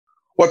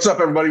What's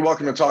up, everybody?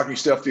 Welcome to Talking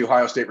Stuff, the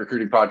Ohio State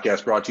Recruiting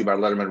Podcast, brought to you by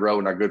Letterman Row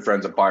and our good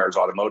friends at Buyers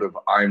Automotive.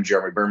 I'm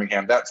Jeremy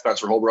Birmingham. That's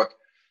Spencer Holbrook.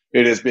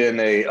 It has been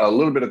a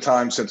little bit of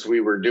time since we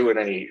were doing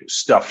any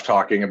stuff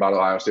talking about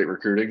Ohio State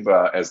recruiting,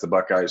 but as the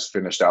Buckeyes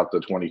finished out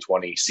the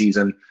 2020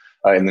 season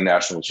in the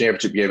national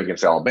championship game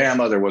against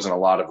Alabama, there wasn't a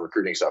lot of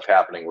recruiting stuff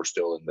happening. We're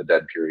still in the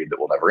dead period that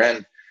will never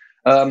end.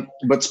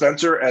 But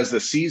Spencer, as the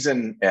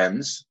season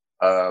ends,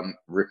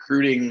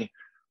 recruiting,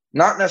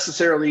 not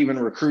necessarily even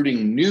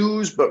recruiting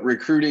news, but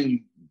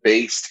recruiting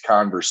based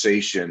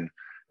conversation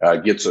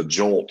gets a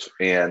jolt,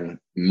 and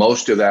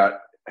most of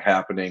that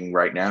happening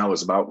right now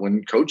is about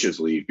when coaches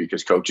leave,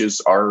 because coaches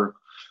are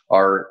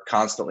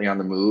constantly on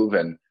the move,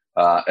 and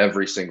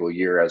every single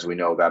year, as we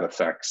know, that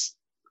affects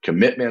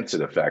commitments,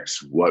 it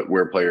affects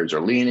where players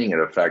are leaning, it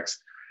affects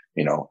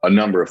a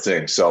number of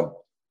things.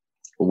 So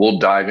we'll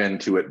dive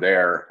into it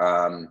there.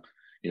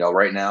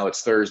 Right now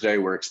it's Thursday.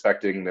 We're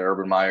expecting the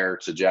Urban Meyer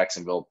to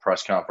Jacksonville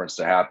press conference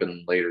to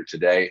happen later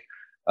today.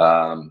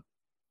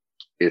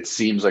 It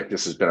seems like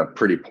this has been a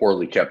pretty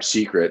poorly kept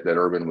secret that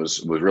Urban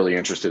was really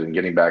interested in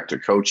getting back to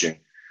coaching.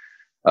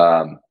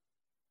 And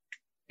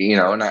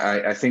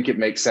I think it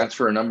makes sense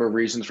for a number of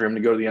reasons for him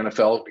to go to the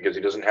NFL, because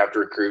he doesn't have to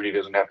recruit. He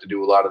doesn't have to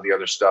do a lot of the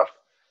other stuff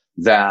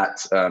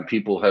that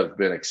people have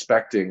been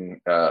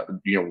expecting,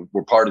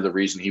 were part of the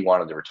reason he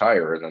wanted to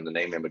retire. And then the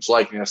name, image,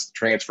 likeness, the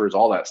transfers,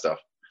 all that stuff.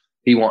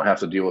 He won't have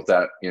to deal with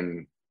that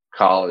in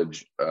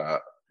college,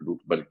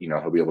 but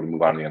he'll be able to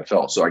move on to the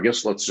NFL. So I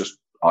guess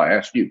I'll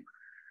ask you,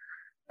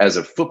 as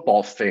a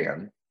football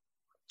fan,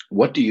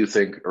 what do you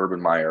think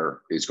Urban Meyer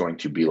is going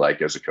to be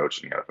like as a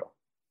coach in the NFL?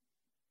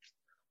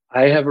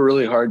 I have a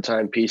really hard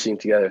time piecing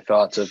together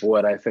thoughts of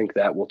what I think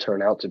that will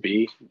turn out to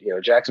be.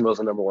 Jacksonville's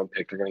the number one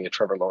pick. They're going to get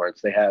Trevor Lawrence.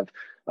 They have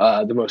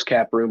the most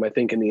cap room, I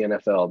think, in the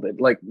NFL.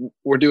 But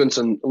we're doing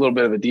a little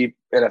bit of a deep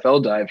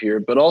NFL dive here,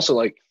 but also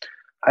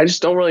I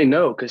just don't really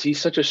know, because he's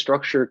such a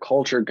structure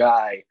culture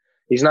guy.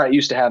 He's not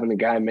used to having a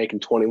guy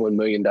making $21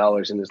 million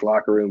in his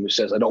locker room who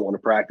says, I don't want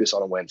to practice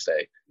on a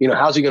Wednesday.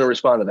 How's he going to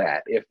respond to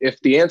that? If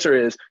the answer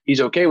is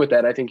he's okay with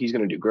that, I think he's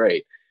going to do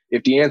great.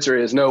 If the answer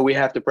is no, we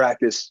have to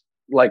practice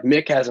like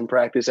Mick has him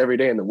practice every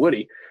day in the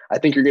Woody, I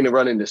think you're going to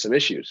run into some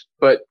issues.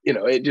 But,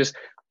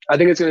 I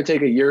think it's going to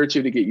take a year or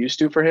two to get used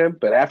to for him.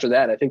 But after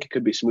that, I think it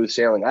could be smooth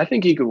sailing. I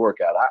think he could work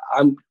out.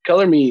 I'm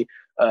color me,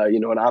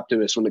 an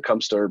optimist when it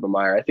comes to Urban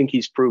Meyer. I think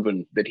he's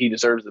proven that he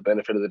deserves the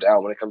benefit of the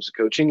doubt when it comes to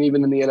coaching,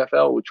 even in the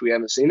NFL, which we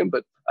haven't seen him.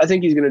 But I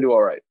think he's going to do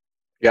all right.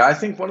 Yeah, I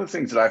think one of the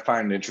things that I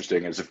find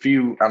interesting is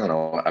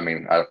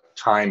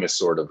time is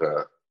sort of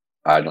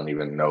I don't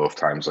even know if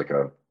time's like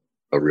a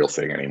real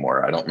thing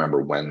anymore. I don't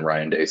remember when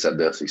Ryan Day said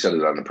this. He said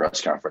it on the press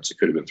conference. It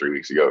could have been 3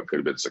 weeks ago. It could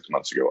have been 6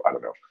 months ago. I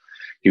don't know.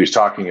 He was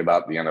talking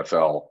about the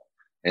NFL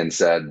and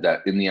said that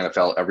in the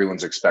NFL,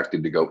 everyone's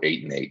expected to go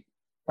 8-8.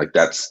 Like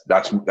that's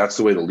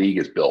the way the league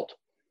is built.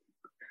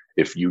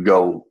 If you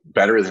go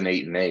better than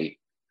 8-8,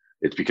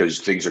 it's because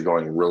things are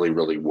going really,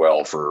 really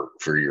well for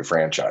your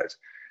franchise.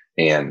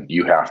 And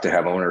you have to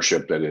have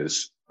ownership that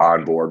is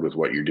on board with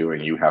what you're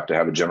doing. You have to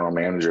have a general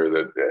manager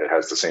that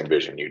has the same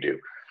vision you do.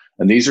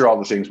 And these are all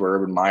the things where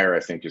Urban Meyer,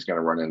 I think, is going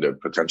to run into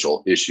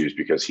potential issues,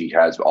 because he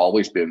has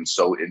always been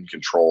so in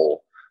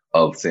control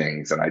of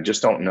things. And I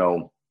just don't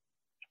know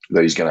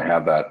that he's going to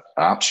have that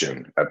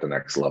option at the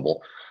next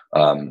level.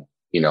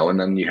 And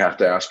then you have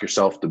to ask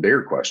yourself the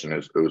bigger question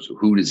is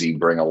who does he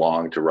bring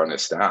along to run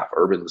his staff?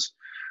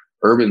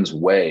 Urban's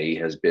way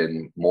has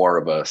been more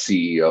of a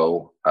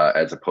CEO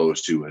as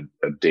opposed to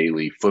a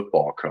daily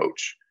football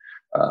coach.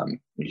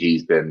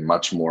 He's been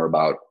much more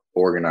about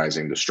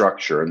organizing the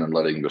structure and then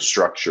letting the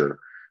structure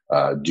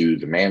do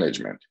the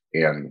management.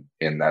 And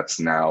that's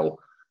now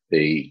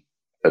a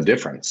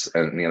difference.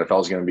 And the NFL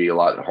is going to be a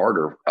lot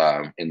harder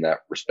in that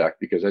respect,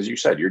 because, as you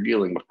said, you're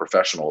dealing with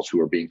professionals who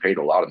are being paid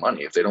a lot of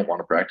money. If they don't want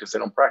to practice, they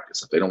don't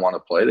practice. If they don't want to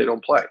play, they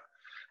don't play.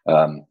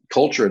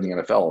 Culture in the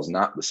NFL is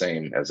not the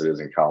same as it is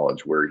in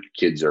college, where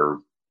kids are,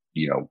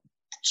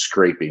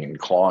 scraping and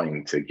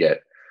clawing to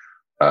get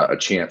a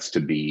chance to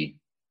be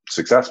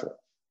successful.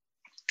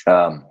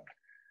 And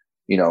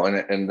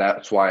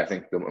that's why I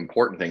think the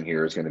important thing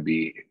here is going to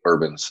be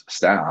Urban's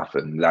staff.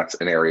 And that's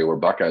an area where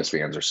Buckeyes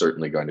fans are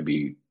certainly going to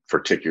be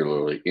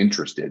particularly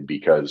interested,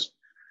 because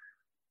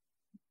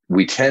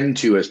we tend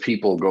to, as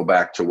people, go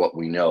back to what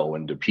we know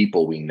and to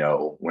people we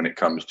know when it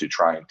comes to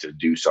trying to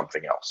do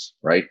something else,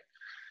 right?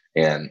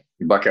 And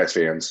Buckeyes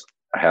fans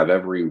have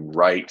every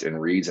right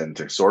and reason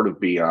to sort of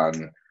be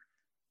on,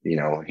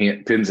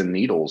 pins and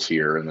needles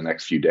here in the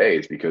next few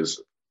days,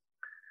 because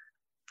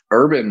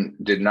Urban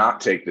did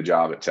not take the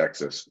job at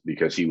Texas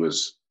because he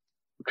was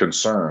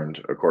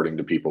concerned, according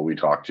to people we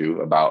talked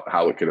to, about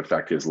how it could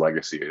affect his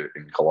legacy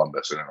in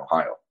Columbus and in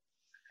Ohio.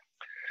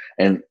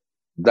 And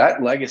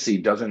that legacy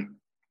doesn't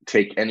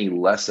take any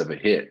less of a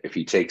hit if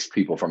he takes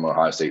people from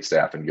Ohio State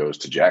staff and goes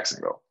to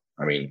Jacksonville.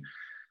 I mean,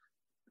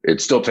 it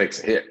still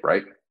takes a hit,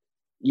 right?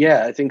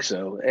 Yeah, I think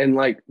so. And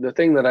the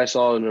thing that I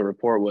saw in the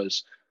report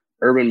was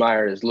Urban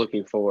Meyer is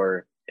looking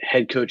for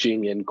head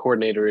coaching and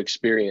coordinator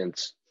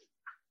experience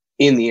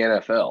in the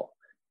NFL.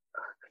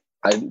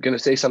 I'm going to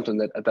say something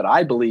that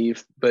I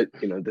believe, but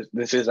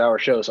this is our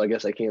show, so I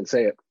guess I can't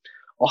say it.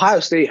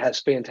 Ohio State has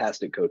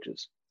fantastic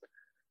coaches.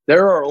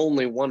 There are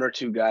only one or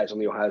two guys on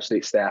the Ohio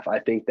State staff I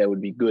think that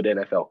would be good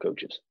NFL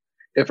coaches.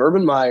 If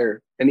Urban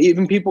Meyer, and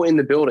even people in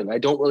the building, I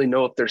don't really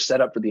know if they're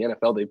set up for the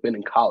NFL. They've been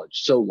in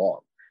college so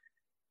long.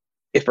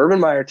 If Urban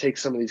Meyer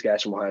takes some of these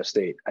guys from Ohio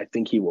State, I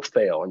think he will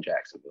fail in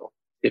Jacksonville.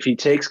 If he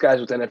takes guys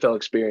with NFL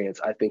experience,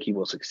 I think he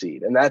will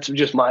succeed. And that's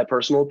just my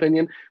personal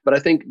opinion, but I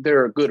think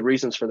there are good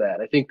reasons for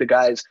that. I think the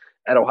guys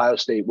at Ohio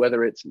State,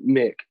 whether it's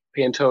Mick,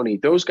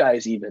 Pantoni, those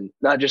guys even,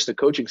 not just the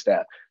coaching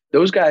staff,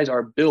 those guys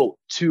are built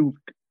to,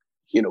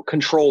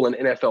 control an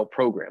NFL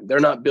program.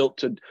 They're not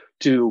built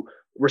to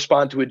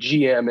respond to a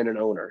GM and an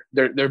owner.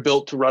 They're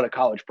built to run a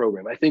college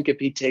program. I think if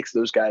he takes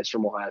those guys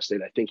from Ohio State,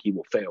 I think he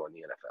will fail in the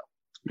NFL.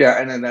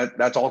 Yeah, and then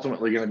that's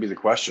ultimately going to be the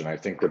question. I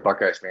think that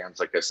Buckeyes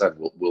fans, like I said,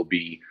 will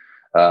be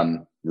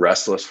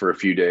restless for a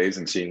few days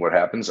and seeing what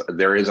happens.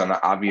 There is an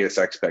obvious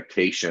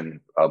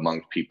expectation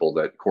among people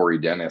that Corey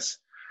Dennis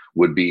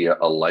would be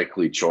a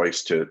likely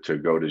choice to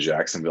go to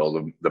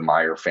Jacksonville. The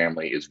Meyer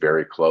family is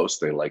very close.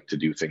 They like to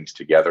do things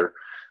together.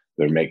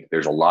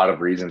 There's a lot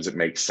of reasons it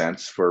makes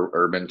sense for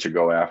Urban to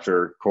go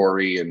after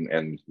Corey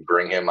and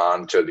bring him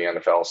on to the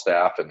NFL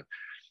staff and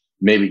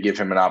maybe give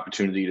him an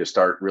opportunity to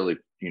start really,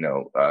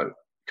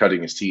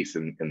 cutting his teeth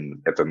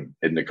in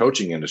the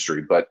coaching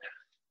industry. But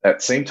at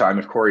the same time,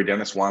 if Corey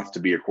Dennis wants to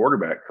be a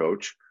quarterback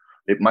coach,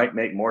 it might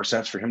make more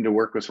sense for him to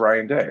work with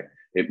Ryan Day.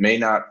 It may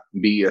not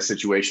be a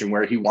situation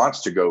where he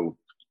wants to go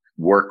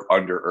work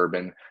under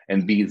Urban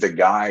and be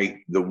the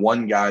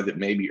one guy that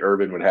maybe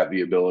Urban would have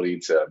the ability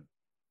to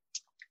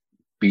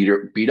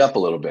beat up a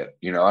little bit.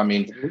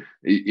 Mm-hmm.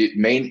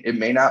 It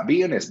may not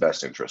be in his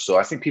best interest. So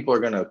I think people are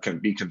going to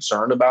be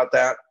concerned about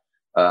that.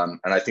 And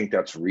I think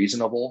that's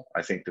reasonable.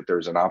 I think that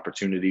there's an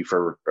opportunity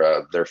for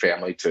their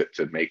family to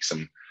make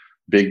some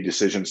big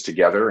decisions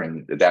together.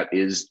 And that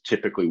is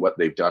typically what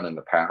they've done in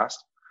the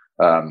past.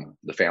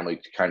 The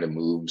family kind of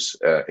moves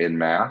en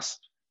masse.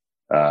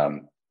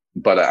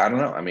 But I don't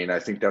know. I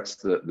think that's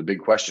the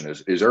big question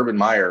is Urban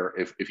Meyer,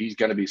 if he's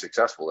going to be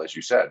successful, as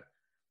you said,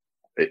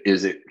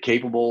 is he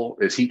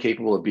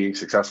capable of being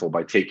successful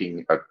by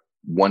taking a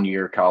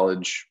 1-year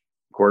college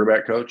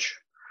quarterback coach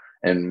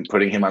and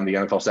putting him on the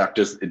NFL staff?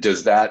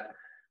 Does that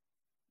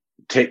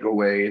take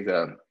away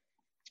the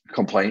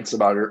complaints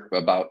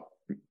about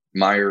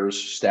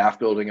Meyer's staff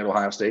building at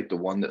Ohio State? The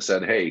one that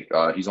said, hey,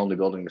 he's only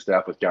building the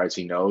staff with guys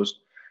he knows.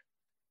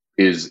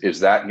 Is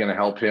that going to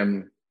help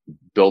him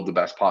build the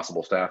best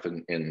possible staff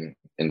in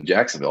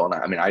Jacksonville?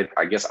 And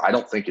I guess I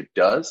don't think it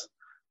does,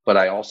 but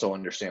I also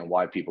understand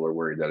why people are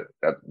worried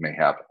that may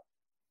happen.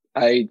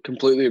 I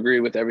completely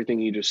agree with everything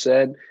you just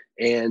said.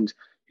 And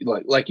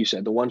like you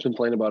said, the one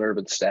complaint about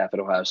Urban's staff at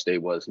Ohio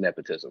State was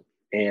nepotism.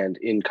 And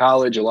in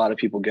college, a lot of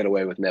people get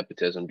away with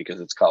nepotism because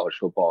it's college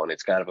football and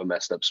it's kind of a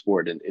messed up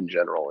sport in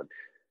general. And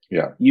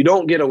yeah, you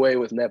don't get away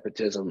with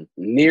nepotism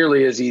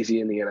nearly as easy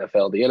in the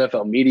NFL. The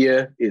NFL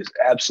media is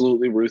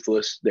absolutely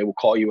ruthless. They will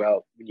call you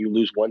out when you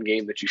lose one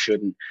game that you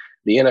shouldn't.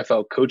 The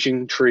NFL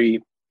coaching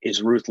tree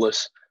is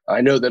ruthless.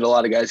 I know that a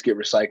lot of guys get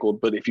recycled,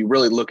 but if you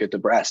really look at the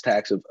brass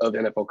tacks of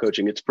NFL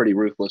coaching, it's pretty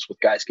ruthless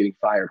with guys getting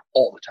fired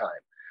all the time.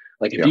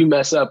 Like if you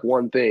mess up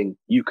one thing,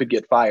 you could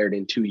get fired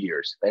in 2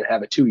 years and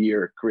have a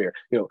 2-year career.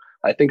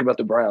 I think about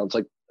the Browns.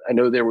 Like I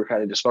know they were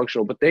kind of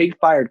dysfunctional, but they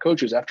fired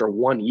coaches after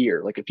 1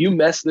 year. Like if you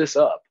mess this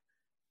up,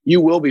 you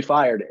will be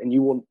fired, and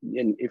you will.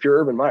 And if you're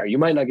Urban Meyer, you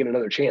might not get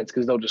another chance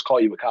because they'll just call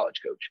you a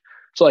college coach.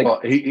 So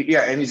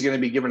and he's going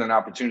to be given an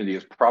opportunity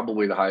as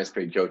probably the highest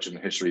paid coach in the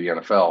history of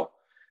the NFL.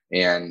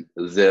 And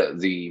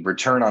the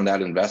return on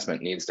that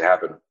investment needs to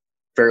happen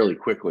fairly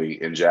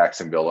quickly in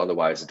Jacksonville.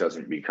 Otherwise, it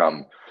doesn't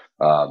become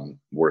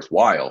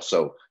worthwhile.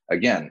 So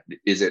again,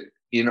 is it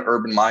in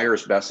Urban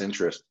Meyer's best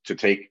interest to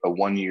take a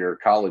 1-year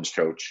college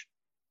coach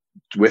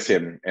with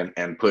him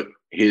and put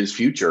his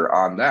future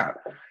on that?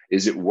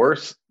 Is it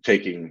worth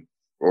taking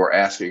or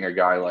asking a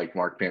guy like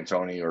Mark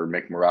Pantoni or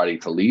Mick Marotti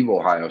to leave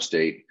Ohio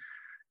State?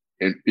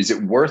 Is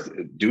it worth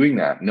doing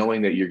that,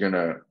 knowing that you're going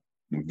to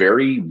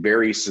very,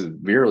 very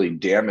severely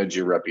damage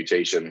your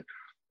reputation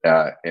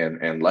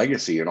and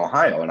legacy in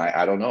Ohio? And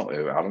I don't know.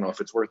 I don't know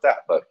if it's worth that.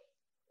 But,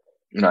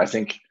 I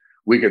think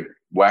we could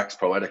wax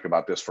poetic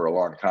about this for a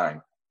long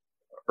time.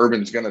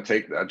 Urban's going to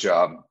take that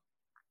job.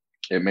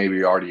 It may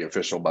be already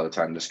official by the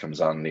time this comes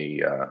on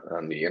the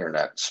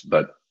internet.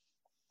 But,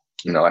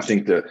 I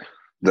think that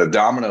the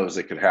dominoes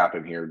that could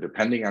happen here,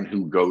 depending on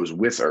who goes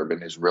with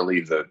Urban, is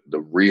really the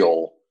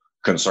real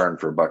concern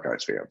for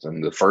Buckeyes fans.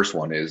 And the first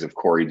one is, if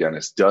Corey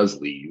Dennis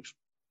does leave,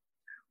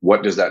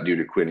 what does that do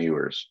to Quinn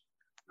Ewers,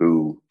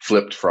 who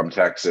flipped from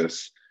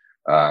Texas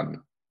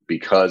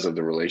because of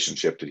the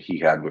relationship that he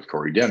had with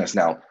Corey Dennis?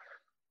 Now,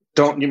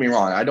 don't get me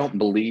wrong. I don't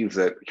believe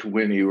that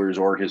Quinn Ewers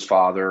or his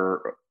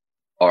father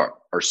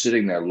are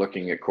sitting there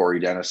looking at Corey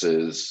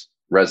Dennis's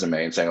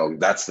resume and saying, oh,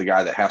 that's the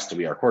guy that has to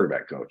be our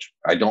quarterback coach.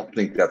 I don't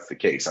think that's the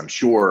case. I'm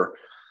sure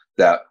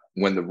that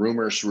when the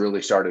rumors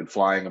really started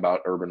flying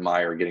about Urban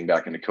Meyer getting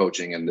back into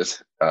coaching and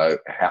this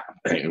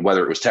happened,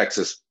 whether it was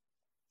Texas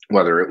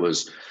whether it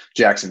was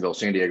Jacksonville,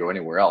 San Diego,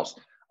 anywhere else.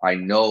 I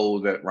know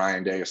that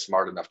Ryan Day is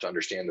smart enough to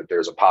understand that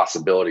there's a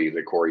possibility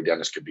that Corey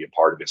Dennis could be a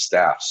part of his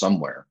staff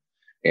somewhere.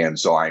 And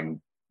so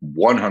I'm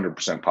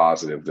 100%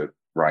 positive that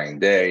Ryan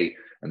Day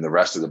and the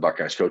rest of the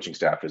Buckeyes coaching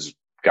staff has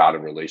got a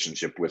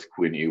relationship with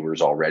Quinn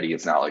Ewers already.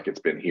 It's not like it's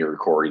been here,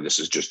 Corey, this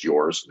is just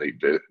yours. They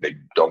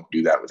don't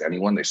do that with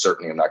anyone. They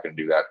certainly are not going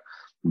to do that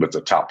with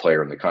the top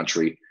player in the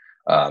country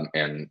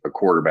and a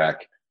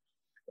quarterback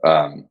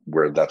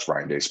where that's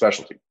Ryan Day's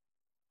specialty.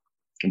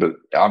 But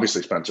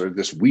obviously, Spencer,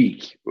 this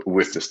week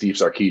with the Steve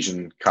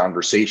Sarkisian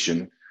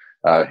conversation,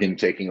 him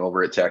taking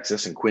over at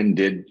Texas, and Quinn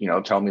did,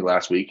 tell me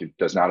last week it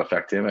does not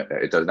affect him.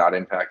 It does not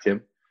impact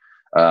him.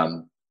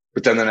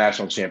 But then the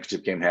national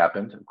championship game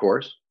happened, of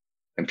course,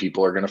 and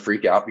people are going to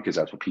freak out because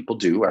that's what people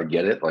do. I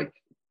get it. Like,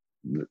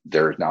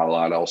 there's not a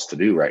lot else to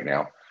do right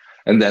now.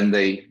 And then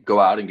they go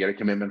out and get a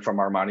commitment from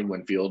Armani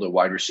Winfield, a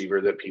wide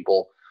receiver that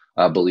people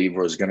believe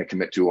was going to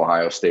commit to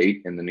Ohio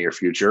State in the near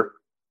future.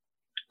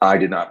 I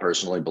did not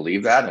personally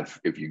believe that.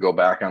 If you go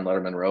back on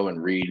Letterman Row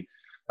and read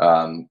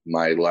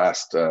my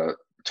last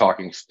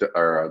dotting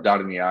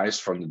the I's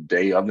from the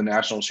day of the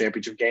national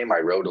championship game, I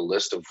wrote a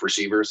list of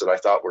receivers that I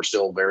thought were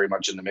still very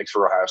much in the mix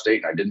for Ohio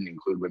State, and I didn't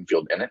include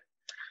Winfield in it.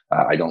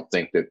 I don't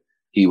think that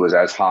he was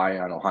as high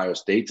on Ohio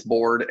State's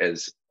board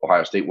as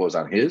Ohio State was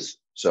on his.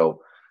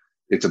 So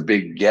it's a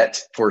big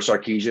get for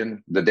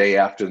Sarkisian the day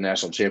after the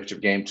national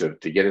championship game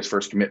to get his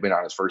first commitment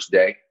on his first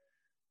day.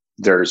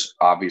 There's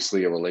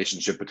obviously a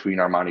relationship between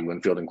Armani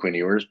Winfield and Quinn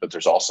Ewers, but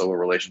there's also a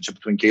relationship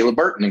between Caleb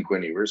Burton and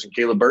Quinn Ewers. And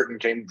Caleb Burton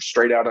came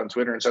straight out on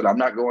Twitter and said, I'm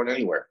not going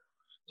anywhere.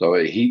 So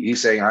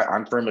he's saying,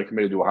 I'm firmly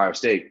committed to Ohio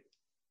State.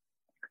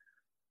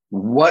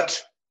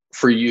 What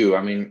for you?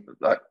 I mean,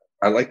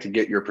 I like to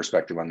get your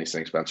perspective on these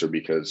things, Spencer,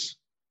 because,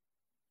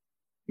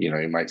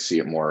 you might see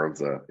it more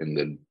in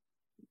the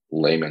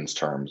layman's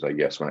terms, I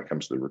guess, when it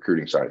comes to the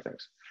recruiting side of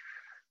things.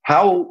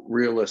 How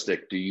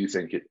realistic do you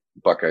think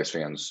Buckeyes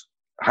fans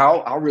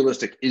How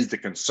realistic is the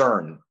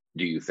concern,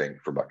 do you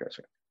think, for Buckeyes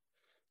fans?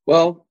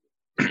 Well,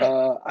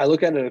 I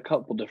look at it a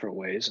couple different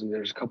ways, and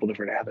there's a couple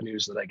different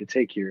avenues that I could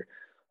take here.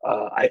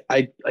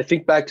 I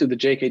think back to the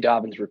J.K.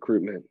 Dobbins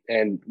recruitment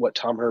and what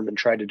Tom Herman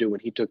tried to do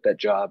when he took that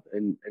job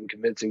and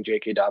convincing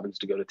J.K. Dobbins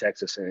to go to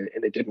Texas, and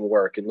it didn't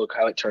work. And look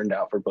how it turned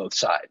out for both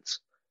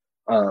sides.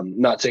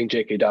 Not saying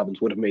J.K.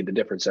 Dobbins would have made the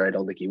difference there. I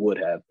don't think he would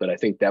have, but I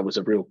think that was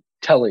it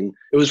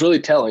was really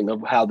telling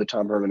of how the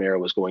Tom Herman era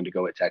was going to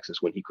go at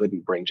Texas when he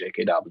couldn't bring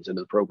J.K. Dobbins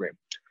into the program.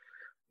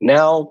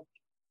 Now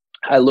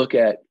I look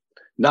at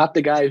not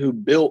the guy who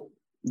built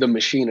the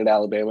machine at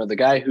Alabama, the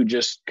guy who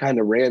just kind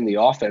of ran the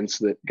offense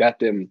that got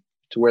them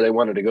to where they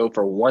wanted to go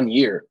for 1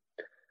 year,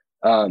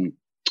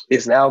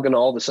 is now going to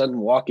all of a sudden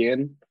walk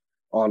in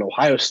on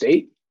Ohio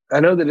State. I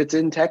know that it's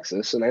in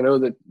Texas, and I know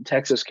that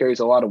Texas carries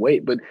a lot of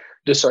weight, but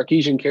does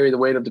Sarkisian carry the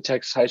weight of the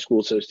Texas High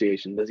School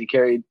Association? Does he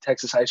carry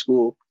Texas High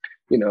School?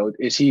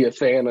 Is he a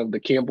fan of the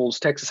Campbell's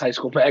Texas High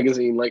School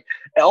magazine? Like,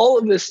 all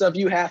of this stuff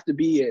you have to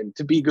be in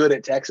to be good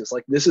at Texas.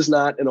 Like, this is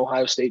not an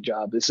Ohio State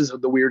job. This is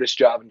the weirdest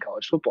job in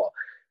college football.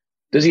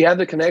 Does he have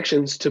the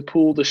connections to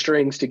pull the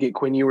strings to get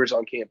Quinn Ewers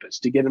on campus,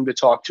 to get him to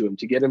talk to him,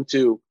 to get him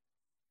to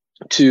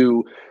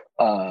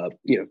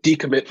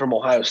decommit from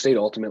Ohio State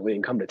ultimately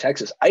and come to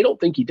Texas? I don't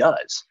think he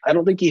does. I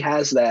don't think he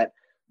has the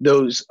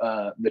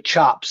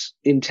chops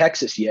in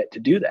Texas yet to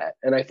do that.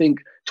 And I think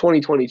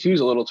 2022 is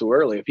a little too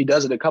early. If he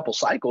does it a couple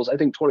cycles, I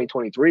think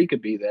 2023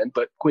 could be then,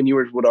 but Quinn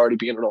Ewers would already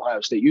be in an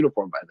Ohio State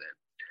uniform by then.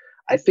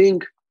 I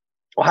think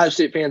Ohio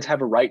State fans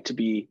have a right to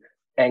be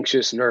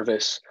anxious,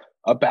 nervous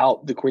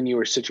about the Quinn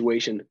Ewers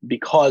situation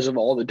because of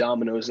all the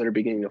dominoes that are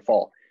beginning to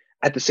fall.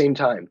 At the same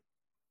time,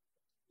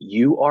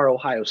 you are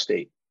Ohio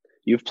State.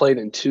 You've played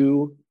in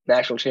 2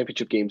 national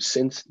championship games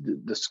since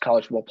this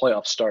college football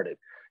playoffs started.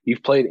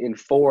 You've played in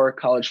 4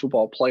 college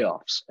football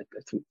playoffs. I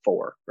think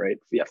 4, right?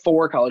 Yeah,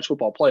 4 college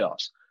football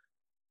playoffs.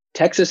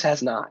 Texas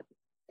has not.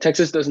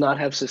 Texas does not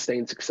have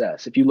sustained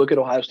success. If you look at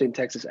Ohio State and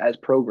Texas as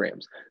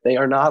programs, they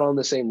are not on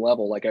the same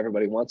level like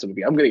everybody wants them to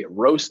be. I'm going to get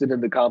roasted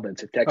in the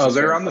comments if Texas. Oh,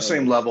 they're on the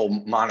same level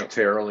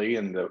monetarily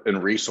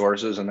and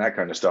resources and that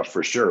kind of stuff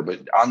for sure.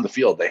 But on the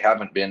field, they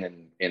haven't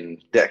been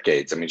in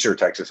decades. I mean, sure,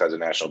 Texas has a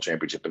national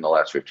championship in the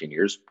last 15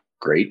 years.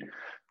 Great.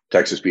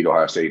 Texas beat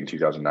Ohio State in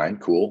 2009.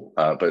 Cool.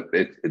 But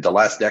the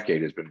last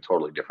decade has been a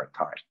totally different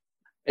time.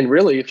 And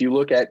really, if you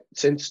look at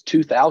since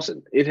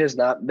 2000,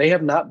 they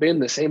have not been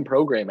the same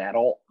program at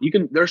all.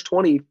 There's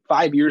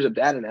 25 years of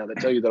data now that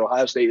tell you that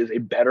Ohio State is a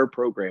better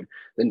program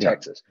than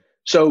Texas.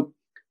 So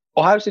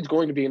Ohio State's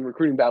going to be in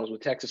recruiting battles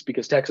with Texas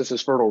because Texas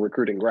is fertile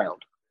recruiting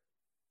ground.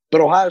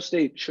 But Ohio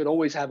State should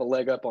always have a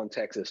leg up on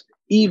Texas,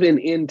 even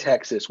in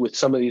Texas with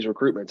some of these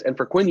recruitments. And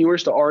for Quinn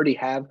Ewers to already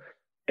have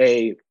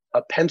a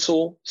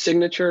pencil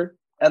signature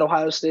at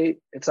Ohio State,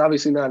 it's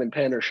obviously not in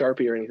pen or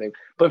Sharpie or anything,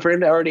 but for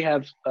him to already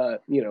have,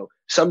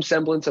 some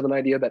semblance of an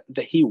idea that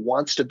he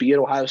wants to be at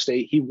Ohio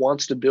State, he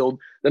wants to build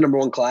the number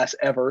 1 class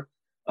ever,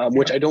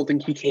 which I don't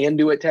think he can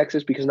do at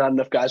Texas because not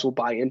enough guys will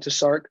buy into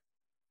Sark.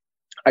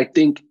 I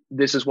think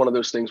this is one of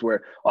those things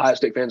where Ohio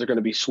State fans are going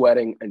to be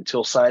sweating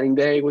until signing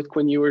day with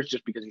Quinn Ewers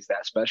just because he's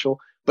that special.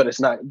 But it's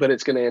not. But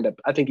it's going to end up.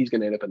 I think he's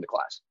going to end up in the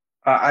class.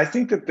 I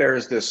think that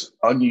there's this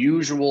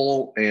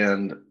unusual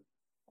and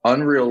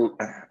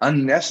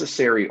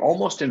unnecessary,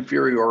 almost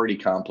inferiority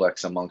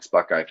complex amongst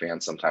Buckeye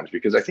fans sometimes,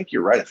 because I think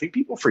you're right. I think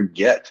people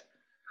forget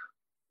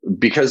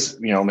because,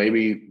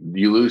 maybe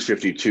you lose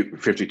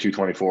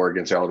 52-24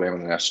 against Alabama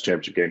in the national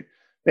championship game.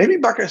 Maybe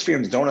Buckeyes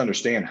fans don't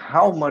understand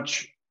how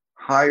much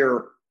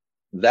higher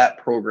that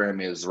program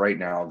is right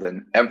now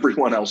than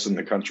everyone else in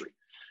the country,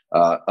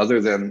 other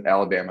than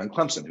Alabama and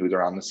Clemson, who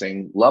they're on the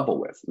same level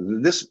with.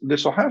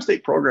 This Ohio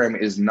State program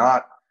is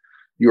not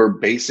your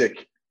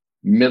basic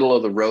middle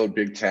of the road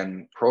Big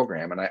Ten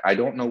program. And I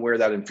don't know where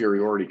that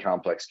inferiority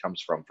complex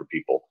comes from for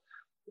people.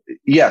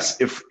 Yes.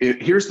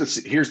 Here's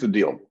the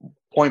deal,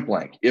 point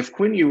blank. If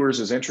Quinn Ewers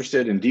is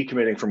interested in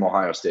decommitting from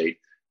Ohio State,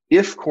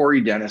 if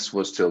Corey Dennis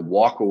was to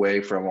walk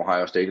away from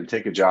Ohio State and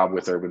take a job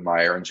with Urban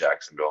Meyer in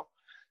Jacksonville,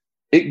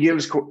 it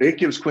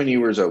gives Quinn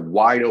Ewers a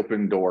wide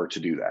open door to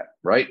do that,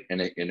 right?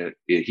 And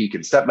he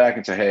can step back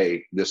and say,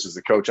 "Hey, this is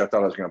the coach I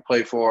thought I was going to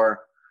play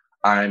for.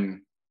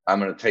 I'm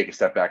going to take a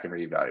step back and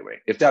reevaluate."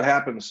 If that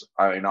happens,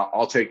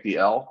 I'll take the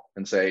L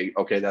and say,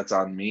 "Okay, that's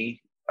on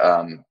me."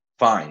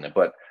 Fine,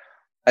 but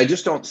I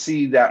just don't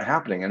see that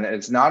happening. And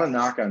it's not a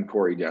knock on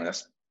Corey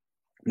Dennis.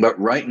 But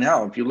right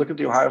now, if you look at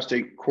the Ohio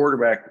State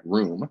quarterback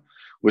room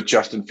with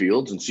Justin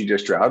Fields and CJ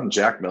Stroud and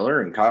Jack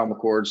Miller and Kyle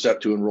McCord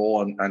set to enroll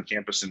on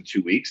campus in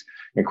 2 weeks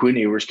and Quinn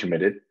Ewers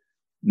committed,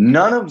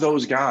 none of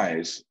those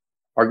guys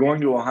are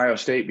going to Ohio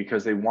State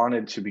because they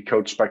wanted to be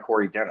coached by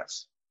Corey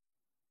Dennis.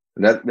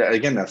 That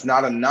again, that's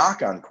not a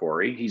knock on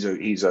Corey.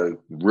 He's a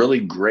really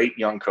great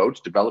young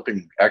coach,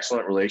 developing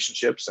excellent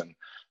relationships and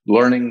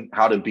learning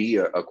how to be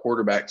a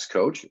quarterback's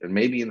coach. And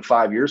maybe in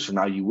 5 years from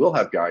now, you will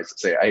have guys that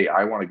say, "Hey,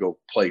 I want to go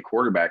play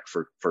quarterback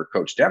for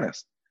Coach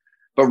Dennis."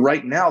 But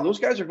right now, those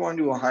guys are going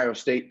to Ohio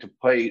State to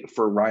play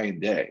for Ryan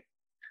Day.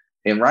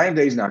 And Ryan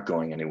Day's not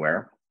going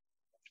anywhere.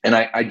 And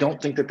I don't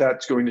think that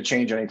that's going to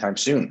change anytime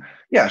soon.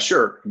 Yeah,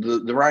 sure.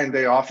 The Ryan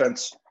Day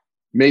offense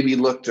maybe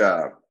looked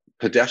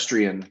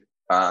pedestrian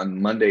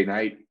on Monday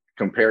night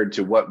compared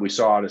to what we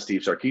saw out of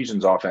Steve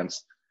Sarkisian's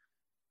offense.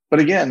 But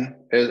again,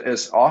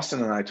 as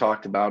Austin and I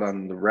talked about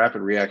on the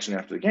rapid reaction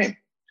after the game,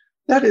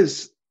 that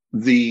is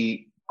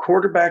the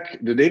quarterback,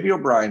 the Davey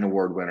O'Brien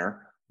Award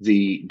winner,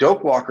 the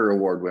Doak Walker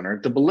Award winner,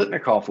 the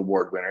Biletnikoff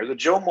Award winner, the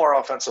Joe Moore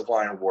Offensive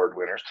Line Award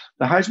winners,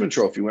 the Heisman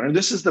Trophy winner.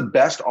 This is the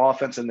best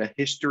offense in the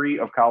history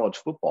of college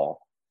football.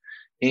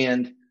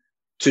 And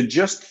to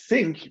just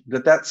think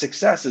that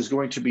success is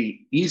going to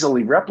be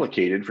easily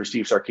replicated for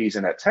Steve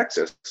Sarkisian at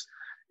Texas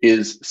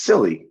is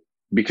silly,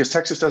 because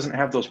Texas doesn't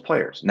have those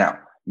players. Now,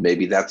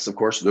 maybe that's, of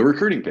course, the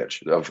recruiting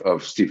pitch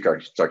of Steve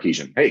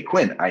Sarkisian. "Hey,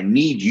 Quinn, I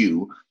need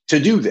you to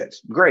do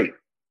this." Great.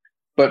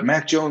 But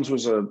Mac Jones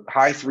was a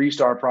high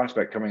 3-star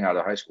prospect coming out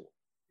of high school.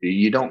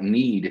 You don't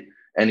need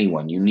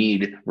anyone. You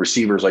need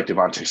receivers like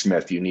Devontae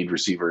Smith. You need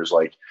receivers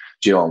like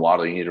Jalen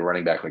Waddle. You need a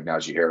running back like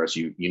Najee Harris.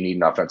 You need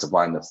an offensive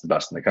line that's the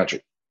best in the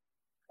country.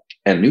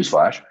 And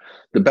newsflash,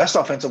 the best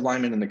offensive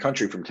linemen in the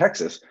country from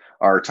Texas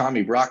are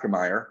Tommy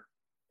Brockermeyer,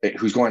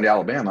 who's going to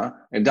Alabama,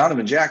 and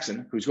Donovan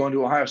Jackson, who's going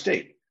to Ohio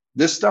State.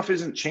 This stuff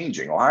isn't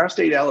changing. Ohio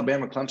State,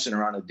 Alabama, Clemson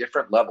are on a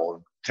different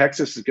level.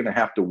 Texas is going to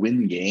have to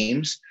win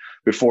games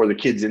before the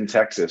kids in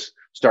Texas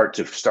start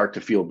to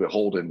feel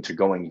beholden to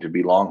going to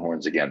be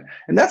Longhorns again.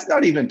 And that's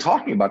not even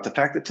talking about the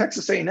fact that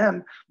Texas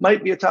A&M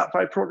might be a top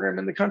 5 program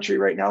in the country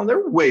right now.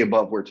 They're way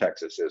above where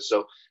Texas is.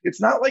 So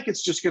it's not like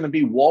it's just going to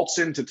be waltz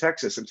into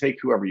Texas and take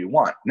whoever you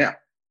want. Now,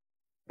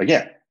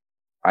 again,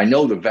 I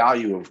know the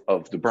value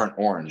of the burnt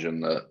orange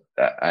and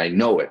I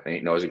know it.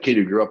 As a kid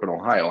who grew up in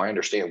Ohio, I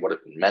understand what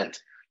it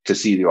meant to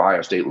see the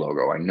Ohio State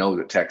logo. I know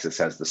that Texas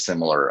has the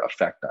similar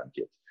effect on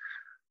kids.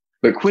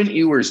 But Quinn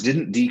Ewers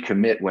didn't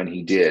decommit when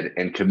he did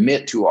and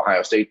commit to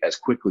Ohio State as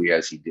quickly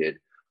as he did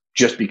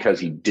just because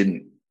he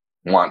didn't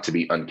want to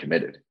be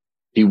uncommitted.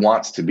 He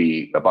wants to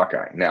be a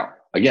Buckeye. Now,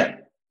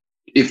 again,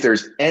 if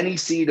there's any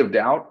seed of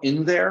doubt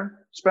in there,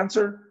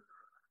 Spencer,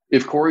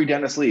 if Corey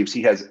Dennis leaves,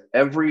 he has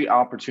every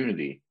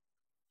opportunity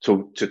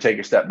to take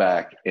a step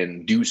back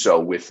and do so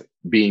with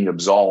being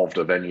absolved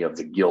of any of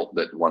the guilt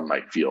that one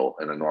might feel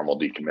in a normal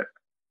decommit.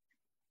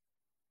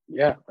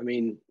 Yeah, I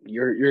mean,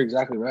 you're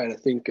exactly right. I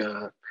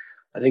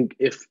think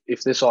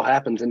if this all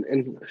happens, and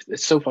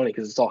it's so funny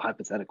because it's all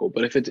hypothetical,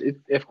 but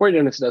if Corey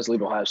Dennis does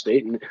leave Ohio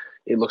State, and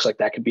it looks like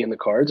that could be in the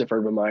cards, if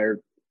Urban Meyer,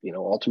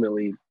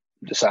 ultimately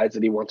decides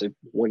that he wants a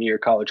 1-year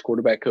college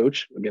quarterback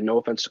coach, again, no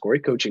offense to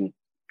Corey, coaching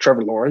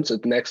Trevor Lawrence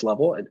at the next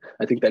level,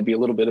 I think that'd be a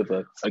little bit of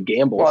a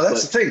gamble. Well,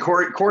 that's the thing.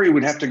 Corey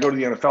would have to go to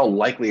the NFL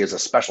likely as a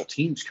special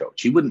teams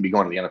coach. He wouldn't be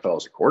going to the NFL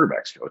as a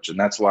quarterbacks coach, and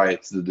that's why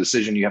it's the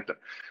decision you have to.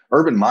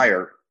 Urban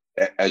Meyer,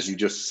 as you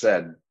just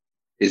said,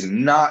 is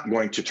not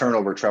going to turn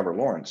over Trevor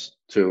Lawrence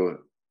to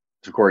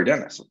Corey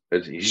Dennis.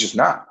 He's just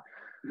not.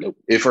 Nope.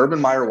 If Urban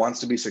Meyer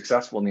wants to be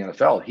successful in the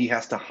NFL, he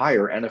has to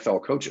hire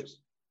NFL coaches.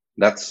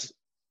 That's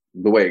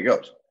the way it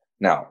goes.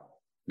 Now,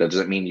 that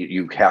doesn't mean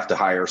you have to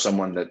hire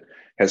someone that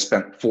has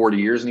spent 40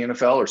 years in the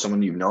NFL or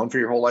someone you've known for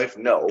your whole life?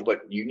 No,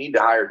 but you need to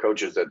hire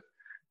coaches that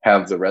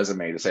have the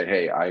resume to say,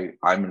 hey,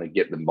 I'm going to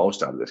get the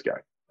most out of this guy.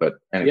 But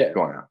anyway,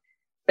 going on.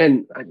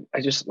 And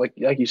I just like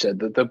you said,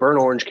 the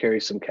burnt orange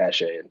carries some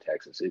cachet in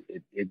Texas.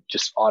 It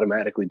just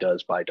automatically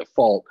does by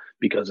default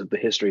because of the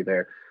history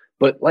there.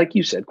 But like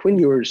you said, Quinn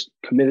Ewers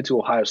committed to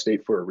Ohio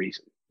State for a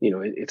reason.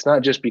 It's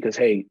not just because,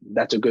 hey,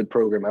 that's a good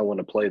program, I want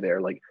to play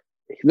there. Like,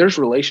 there's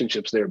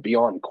relationships there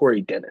beyond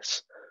Corey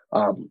Dennis.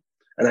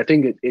 And I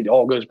think it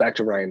all goes back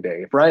to Ryan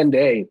Day.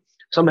 If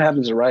something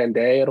happens to Ryan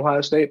Day at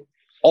Ohio State,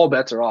 all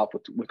bets are off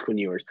with Quinn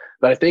Ewers.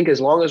 But I think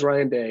as long as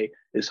Ryan Day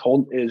is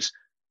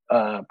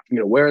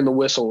wearing the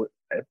whistle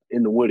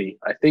in the Woody,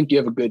 I think you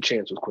have a good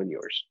chance with Quinn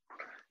Ewers.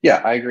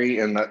 Yeah, I agree.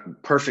 And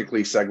that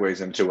perfectly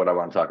segues into what I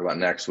want to talk about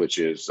next, which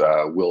is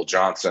Will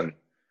Johnson,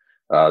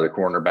 the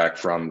cornerback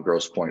from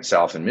Grosse Pointe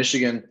South in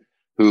Michigan,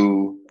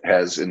 who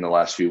has in the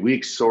last few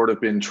weeks sort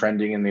of been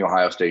trending in the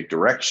Ohio State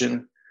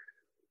direction.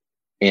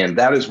 And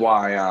that is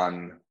why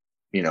on,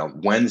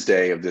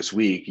 Wednesday of this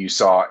week, you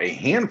saw a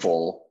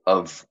handful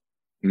of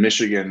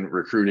Michigan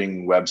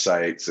recruiting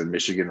websites and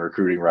Michigan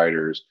recruiting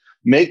writers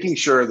making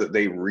sure that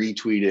they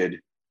retweeted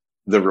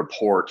the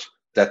report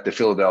that the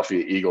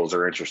Philadelphia Eagles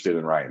are interested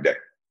in Ryan Day,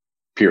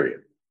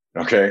 period.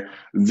 Okay.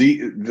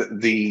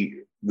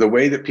 The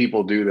way that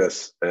people do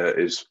this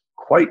is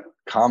quite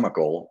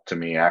comical to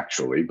me,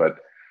 actually. But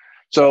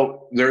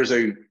so there's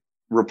a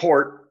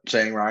report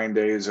saying Ryan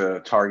Day is a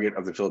target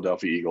of the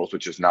Philadelphia Eagles,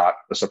 which is not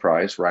a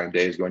surprise. Ryan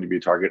Day is going to be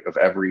a target of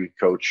every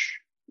coach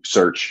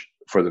search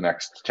for the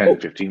next 10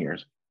 to 15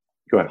 years.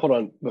 Go ahead. Hold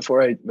on.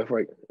 Before I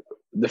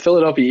the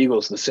Philadelphia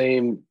Eagles, the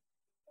same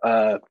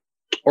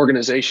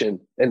organization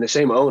and the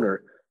same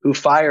owner who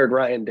fired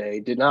Ryan Day,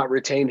 did not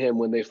retain him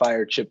when they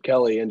fired Chip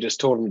Kelly and just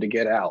told him to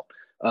get out.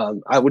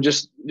 I would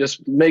just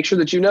make sure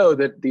that you know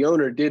that the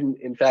owner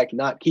didn't, in fact,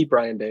 not keep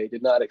Ryan Day,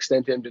 did not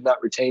extend him, did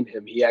not retain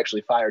him. He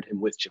actually fired him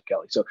with Chip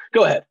Kelly. So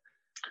go ahead.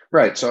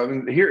 Right. So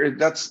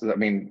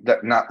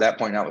that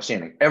point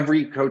notwithstanding,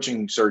 every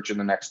coaching search in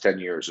the next 10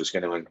 years is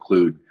going to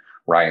include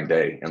Ryan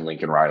Day and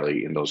Lincoln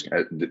Riley, and those.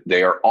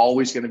 They are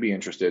always going to be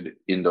interested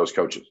in those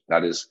coaches.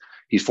 That is,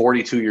 he's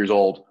 42 years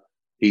old.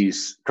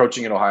 He's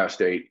coaching at Ohio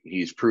State.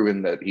 He's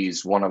proven that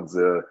he's one of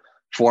the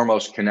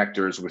foremost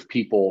connectors with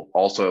people,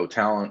 also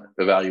talent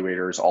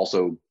evaluators,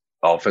 also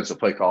offensive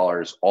play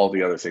callers, all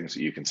the other things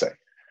that you can say.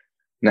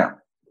 Now,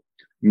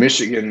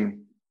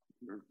 Michigan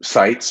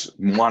sites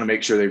want to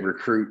make sure they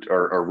recruit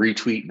or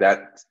retweet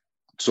that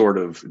sort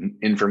of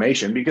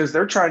information because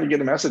they're trying to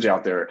get a message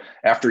out there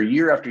after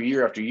year after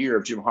year after year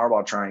of Jim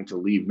Harbaugh trying to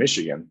leave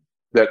Michigan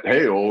that,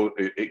 hey,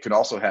 it can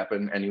also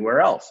happen anywhere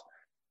else.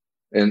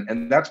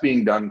 And that's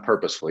being done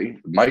purposefully.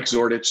 Mike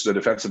Zordich, the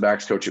defensive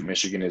backs coach at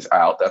Michigan, is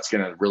out. That's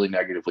going to really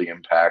negatively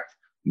impact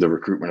the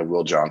recruitment of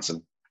Will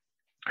Johnson,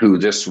 who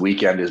this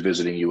weekend is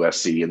visiting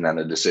USC, and then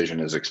a decision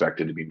is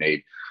expected to be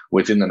made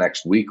within the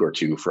next week or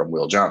two from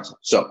Will Johnson.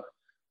 So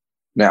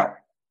now,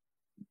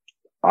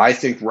 I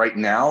think right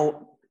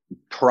now,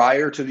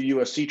 prior to the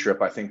USC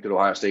trip, I think that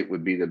Ohio State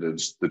would be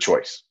the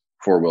choice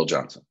for Will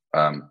Johnson.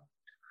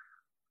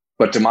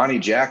 But Damani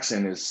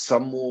Jackson is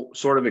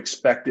sort of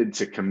expected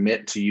to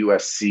commit to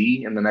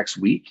USC in the next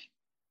week.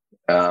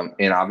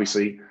 And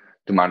obviously,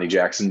 Damani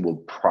Jackson will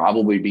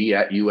probably be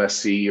at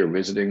USC or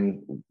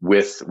visiting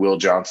with Will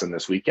Johnson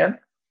this weekend.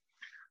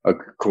 Of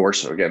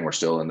course, again, we're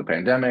still in the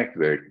pandemic.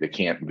 They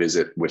can't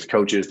visit with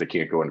coaches. They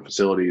can't go into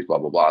facilities, blah,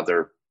 blah, blah.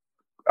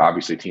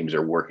 Obviously, teams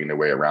are working their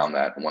way around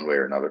that in one way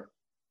or another.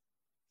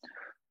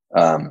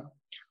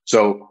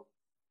 So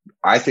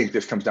I think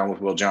this comes down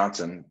with Will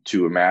Johnson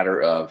to a matter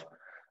of,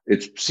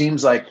 it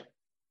seems like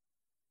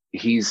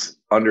he's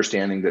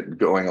understanding that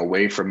going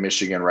away from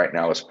Michigan right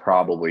now is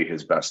probably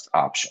his best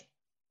option,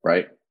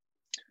 right?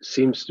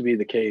 Seems to be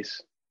the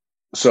case.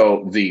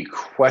 So the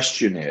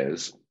question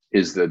is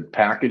the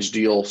package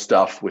deal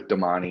stuff with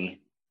Damani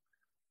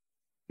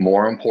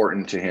more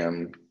important to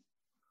him,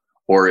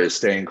 or is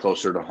staying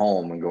closer to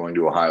home and going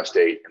to Ohio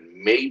State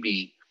and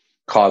maybe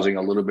causing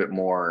a little bit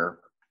more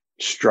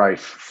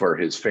strife for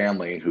his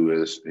family, who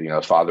is,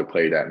 his father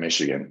played at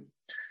Michigan?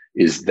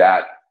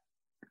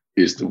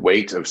 Is the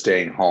weight of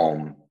staying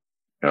home,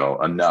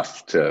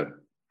 enough to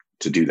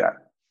do that?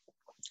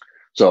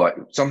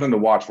 So something to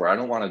watch for. I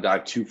don't want to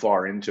dive too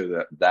far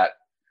into that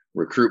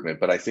recruitment,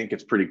 but I think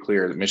it's pretty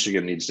clear that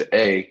Michigan needs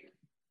to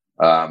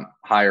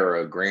hire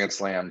a Grand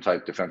Slam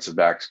type defensive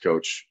backs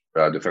coach,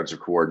 defensive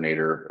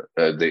coordinator.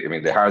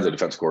 They hired the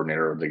defensive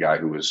coordinator, the guy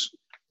who was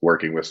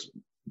working with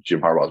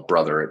Jim Harbaugh's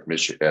brother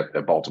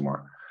at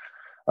Baltimore.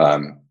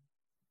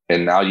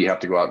 And now you have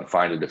to go out and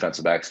find a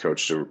defensive backs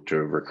coach to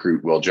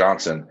recruit Will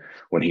Johnson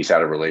when he's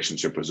had a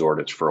relationship with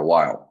Zordich for a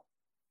while.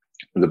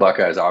 The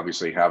Buckeyes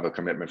obviously have a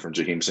commitment from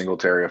Jaheim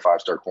Singletary, a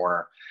 5-star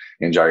corner,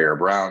 and Jair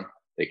Brown.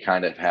 They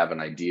kind of have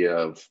an idea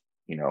of,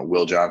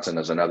 Will Johnson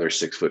as another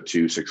 6'2",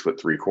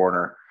 6'3"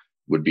 corner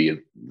would be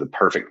the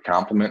perfect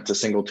complement to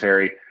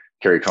Singletary.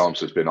 Kerry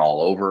Combs has been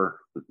all over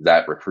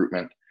that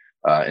recruitment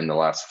in the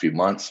last few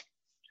months.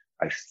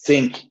 I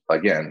think,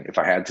 again, if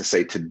I had to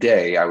say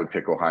today, I would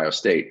pick Ohio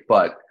State.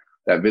 But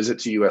that visit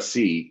to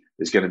USC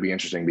is going to be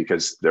interesting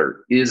because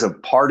there is a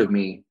part of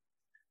me,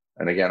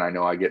 and again, I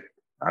know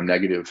I'm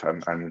negative.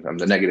 I'm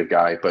the negative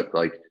guy, but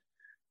like,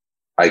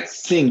 I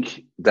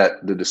think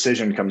that the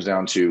decision comes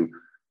down to,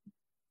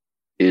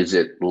 is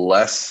it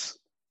less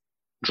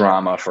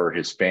drama for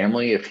his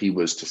family if he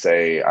was to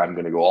say, I'm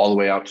going to go all the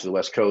way out to the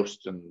West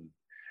Coast, and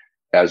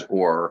as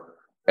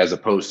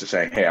opposed to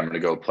saying, hey, I'm going to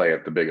go play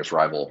at the biggest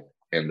rival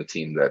and the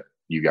team that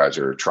you guys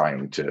are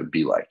trying to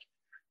be like.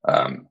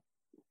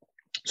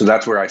 So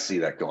that's where I see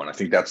that going. I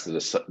think that's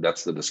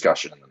the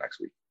discussion in the next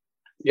week.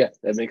 Yeah,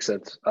 that makes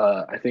sense.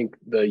 I think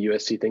the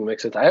USC thing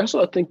makes sense. I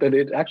also think that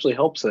it actually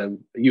helps them,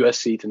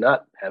 USC, to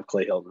not have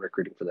Clay Helton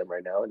recruiting for them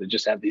right now, and to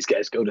just have these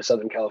guys go to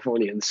Southern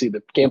California and see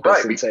the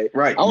campus and say,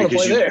 I want to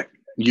play there.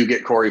 You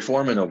get Corey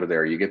Foreman over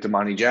there. You get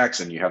Damani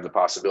Jackson. You have the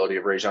possibility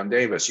of Rajon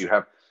Davis. You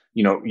have,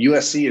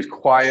 USC is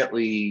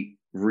quietly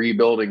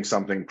rebuilding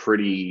something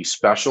pretty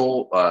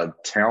special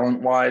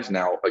talent-wise.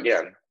 Now,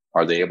 again,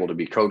 are they able to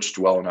be coached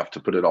well enough to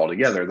put it all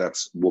together?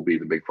 Will be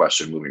the big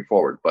question moving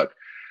forward. But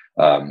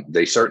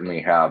they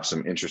certainly have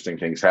some interesting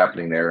things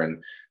happening there.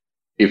 And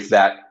if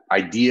that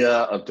idea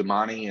of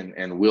Damani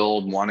and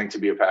Will wanting to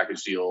be a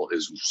package deal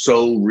is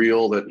so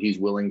real that he's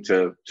willing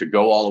to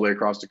go all the way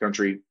across the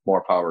country,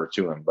 more power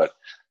to him. But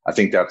I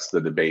think that's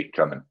the debate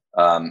coming.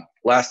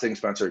 Last thing,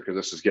 Spencer, because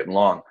this is getting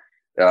long.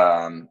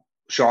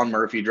 Sean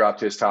Murphy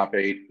dropped his top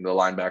 8, the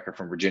linebacker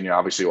from Virginia.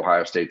 Obviously,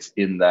 Ohio State's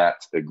in that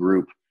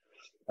group.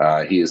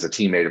 He is a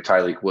teammate of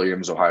Tyleik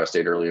Williams, Ohio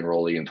State early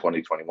enrollee in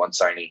 2021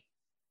 signee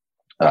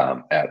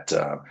at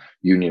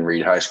Union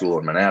Reed High School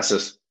in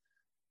Manassas.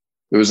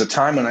 There was a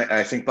time when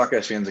I think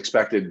Buckeyes fans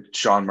expected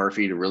Sean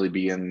Murphy to really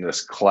be in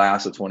this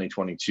class of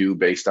 2022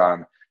 based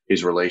on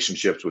his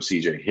relationships with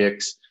CJ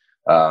Hicks.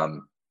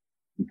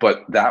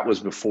 But that was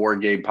before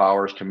Gabe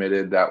Powers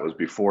committed. That was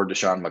before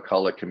Deshaun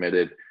McCullough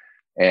committed.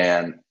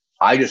 And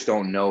I just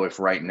don't know if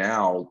right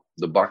now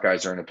the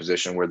Buckeyes are in a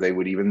position where they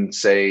would even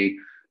say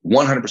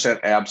 100%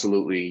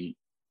 absolutely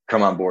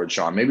come on board,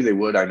 Sean. Maybe they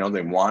would. I know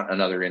they want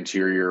another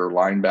interior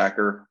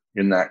linebacker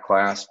in that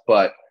class,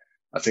 but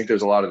I think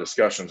there's a lot of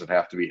discussions that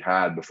have to be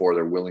had before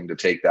they're willing to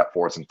take that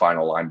fourth and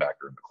final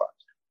linebacker in the class.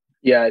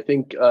 Yeah, I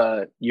think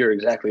you're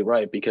exactly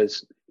right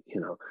because,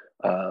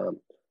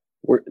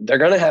 they're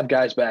going to have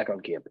guys back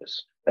on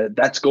campus.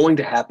 That's going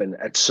to happen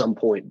at some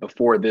point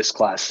before this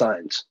class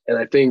signs. And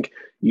I think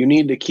you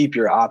need to keep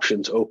your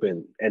options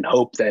open and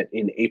hope that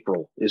in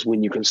April is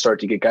when you can start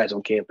to get guys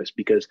on campus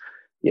because,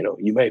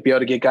 you might be able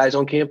to get guys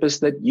on campus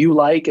that you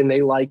like and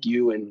they like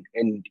you. And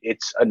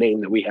it's a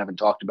name that we haven't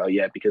talked about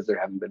yet because there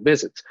haven't been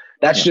visits.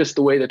 That's just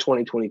the way the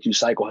 2022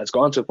 cycle has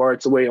gone so far.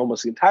 It's the way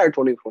almost the entire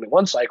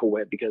 2021 cycle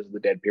went because of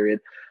the dead period.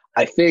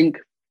 I think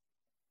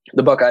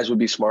the Buckeyes would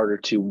be smarter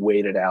to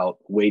wait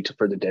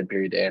for the dead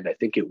period to end. I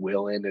think it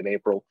will end in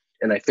April.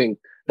 And I think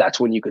that's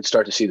when you could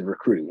start to see the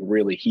recruiting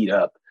really heat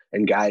up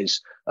and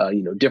guys,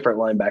 different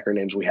linebacker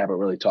names we haven't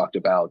really talked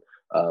about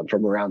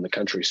from around the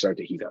country start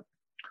to heat up.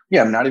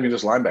 Yeah, not even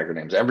just linebacker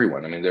names,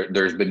 everyone. I mean,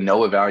 there's been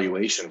no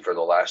evaluation for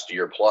the last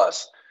year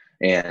plus.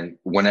 And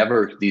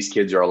whenever these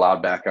kids are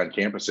allowed back on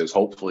campuses,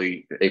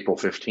 hopefully April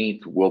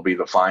 15th will be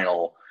the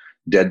final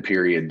dead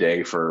period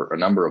day for a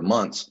number of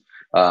months.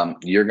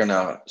 You're going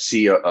to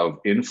see a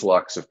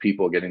influx of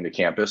people getting to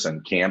campus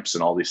and camps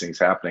and all these things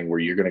happening where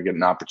you're going to get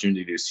an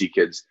opportunity to see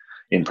kids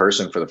in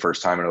person for the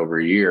first time in over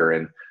a year.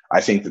 And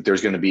I think that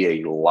there's going to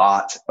be a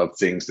lot of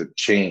things that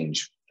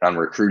change on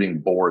recruiting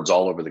boards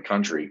all over the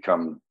country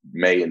come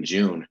May and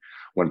June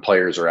when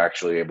players are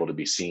actually able to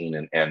be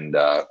seen and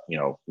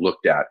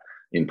looked at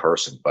in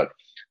person. But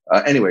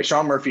anyway,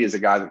 Sean Murphy is a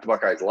guy that the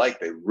Buckeyes like.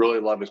 They really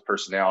love his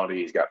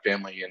personality. He's got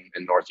family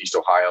in Northeast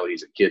Ohio.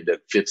 He's a kid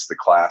that fits the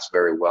class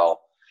very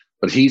well.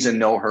 But he's in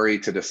no hurry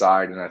to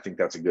decide, and I think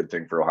that's a good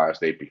thing for Ohio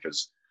State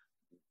because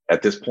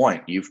at this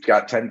point, you've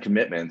got 10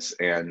 commitments,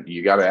 and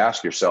you got to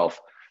ask yourself,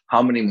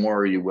 how many more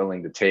are you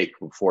willing to take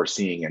before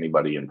seeing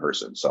anybody in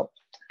person? So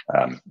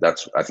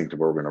that's, I think, that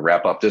we're going to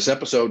wrap up this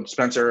episode,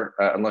 Spencer,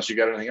 unless you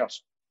got anything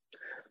else.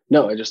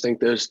 No, I just think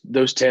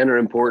those 10 are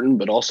important,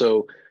 but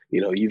also,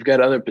 you've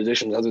got other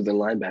positions other than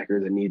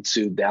linebacker that need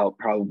soothed out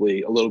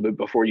probably a little bit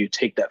before you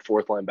take that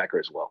fourth linebacker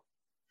as well.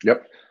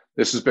 Yep.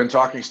 This has been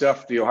Talking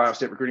Stuff, the Ohio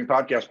State Recruiting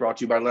Podcast, brought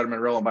to you by Letterman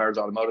Row and Myers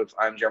Automotive.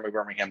 I'm Jeremy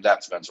Birmingham.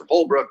 That's Spencer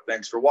Holbrook.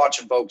 Thanks for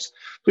watching, folks.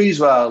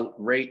 Please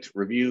rate,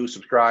 review,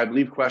 subscribe,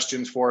 leave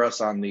questions for us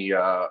on the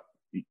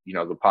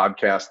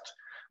podcast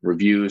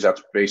reviews.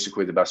 That's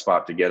basically the best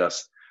spot to get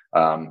us.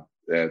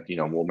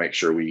 We'll make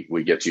sure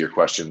we get to your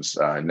questions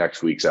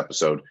next week's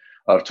episode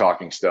of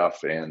Talking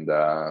Stuff. And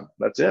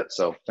that's it.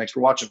 So thanks for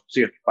watching.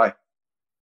 See you. Bye.